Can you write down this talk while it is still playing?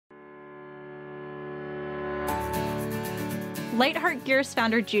Lightheart Gear's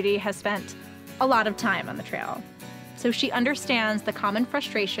founder Judy has spent a lot of time on the trail, so she understands the common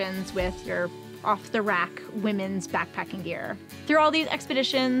frustrations with your off-the-rack women's backpacking gear. Through all these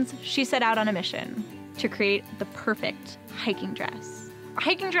expeditions, she set out on a mission to create the perfect hiking dress. A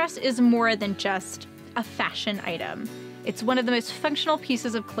hiking dress is more than just a fashion item. It's one of the most functional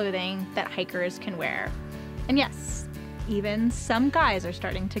pieces of clothing that hikers can wear. And yes, even some guys are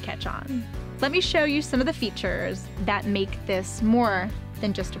starting to catch on. Let me show you some of the features that make this more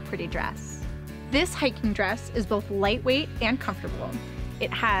than just a pretty dress. This hiking dress is both lightweight and comfortable.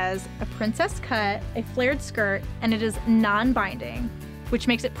 It has a princess cut, a flared skirt, and it is non-binding, which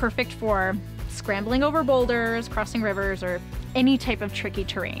makes it perfect for scrambling over boulders, crossing rivers, or any type of tricky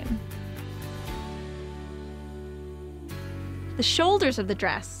terrain. The shoulders of the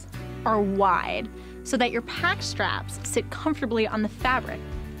dress are wide so that your pack straps sit comfortably on the fabric,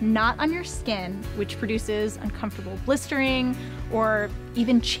 not on your skin, which produces uncomfortable blistering or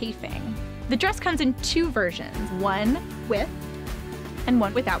even chafing. The dress comes in two versions, one with and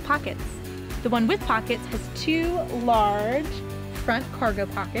one without pockets. The one with pockets has two large front cargo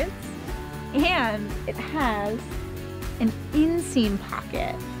pockets, and it has an inseam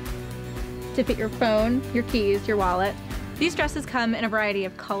pocket to fit your phone, your keys, your wallet. These dresses come in a variety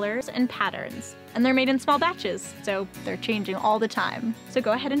of colors and patterns, and they're made in small batches, so they're changing all the time. So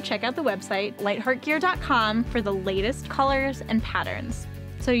go ahead and check out the website, lightheartgear.com, for the latest colors and patterns,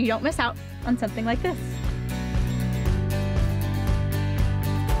 so you don't miss out on something like this.